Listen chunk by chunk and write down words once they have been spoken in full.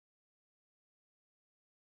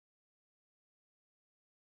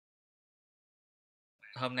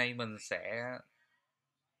Hôm nay mình sẽ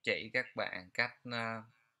chỉ các bạn cách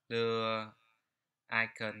đưa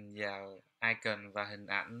icon và hình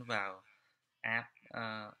ảnh vào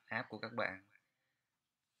app của các bạn.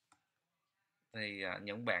 Thì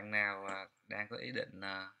những bạn nào đang có ý định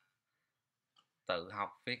tự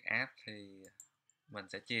học viết app thì mình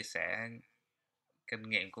sẽ chia sẻ kinh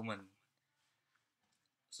nghiệm của mình.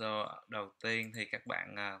 Đầu tiên thì các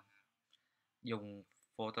bạn dùng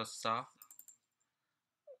Photoshop,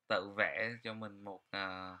 tự vẽ cho mình một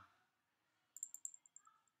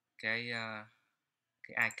cái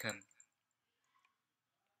icon.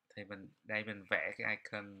 Thì mình vẽ cái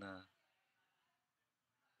icon,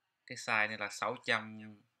 cái size này là 600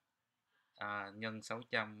 nhân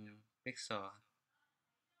 600 pixel,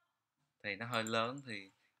 thì nó hơi lớn.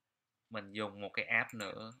 Thì mình dùng một cái app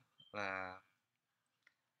nữa là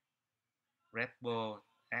Repo.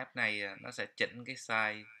 App này nó sẽ chỉnh cái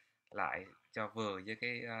size lại cho vừa với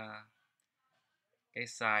cái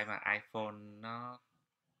size mà iPhone nó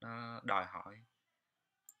đòi hỏi.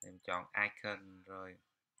 Mình chọn icon rồi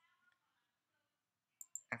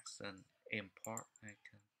action, import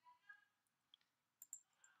icon.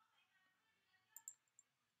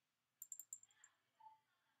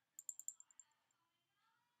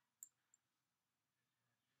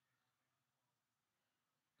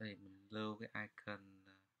 Thì mình lưu cái icon.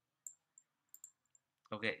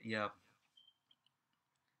 Ok, giờ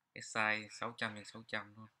cái size 600 x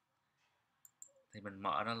 600 thôi. Thì mình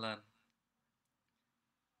mở nó lên,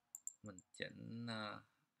 mình chỉnh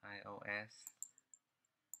iOS,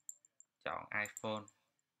 chọn iPhone,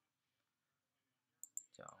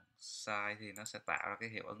 chọn size thì nó sẽ tạo ra cái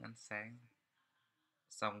hiệu ứng ánh sáng.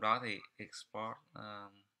 Xong đó thì export.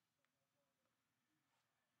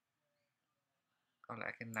 Có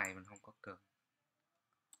lẽ cái này mình không có cần.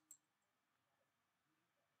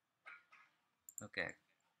 Ok,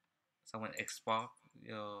 xong mình export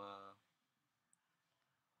vô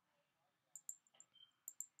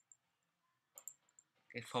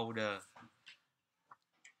cái folder.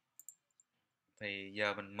 Thì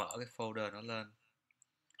giờ mình mở cái folder nó lên,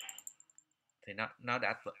 thì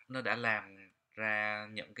nó đã làm ra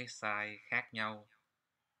những cái size khác nhau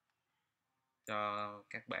cho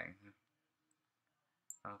các bạn.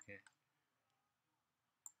 Ok,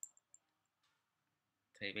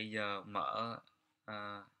 thì bây giờ mở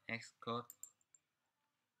Xcode.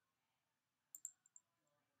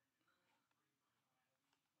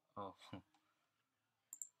 Oh.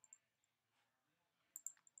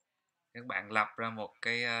 Các bạn lập ra một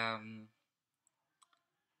cái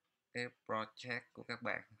project của các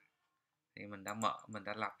bạn. Thì mình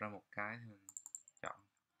đã lập ra một cái, thì mình chọn.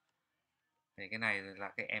 Thì cái này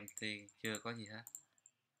là cái empty, chưa có gì hết.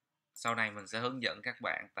 Sau này mình sẽ hướng dẫn các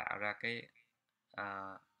bạn tạo ra cái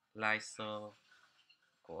uh, slideshow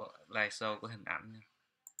của hình ảnh nha.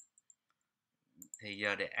 Thì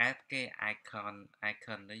giờ để add cái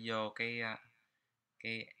icon nó vô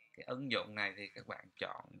cái ứng dụng này thì các bạn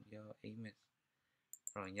chọn vô image,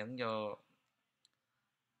 rồi nhấn vô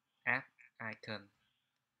add icon.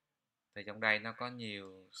 Thì trong đây nó có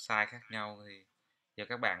nhiều size khác nhau. Thì giờ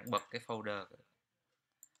các bạn bật cái folder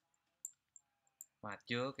mà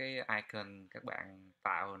chứa cái icon các bạn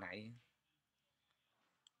tạo hồi nãy.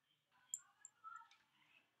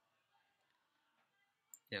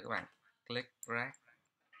 Giờ các bạn click drag.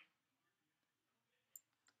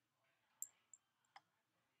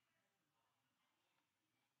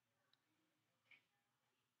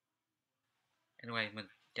 Anyway, mình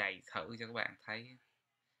chạy thử cho các bạn thấy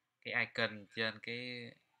cái icon trên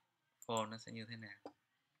cái phone nó sẽ như thế nào.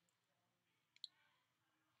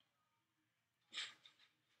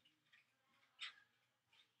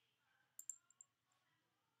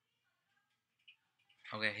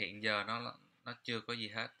 Ok, hiện giờ nó chưa có gì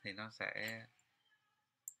hết, thì nó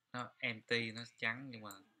empty, nó trắng. Nhưng mà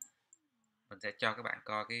mình sẽ cho các bạn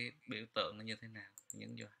coi cái biểu tượng nó như thế nào.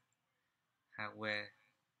 Nhấn vô hardware,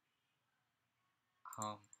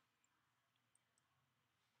 home.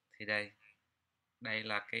 Thì đây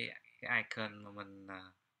là cái icon mà mình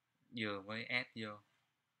vừa mới add vô.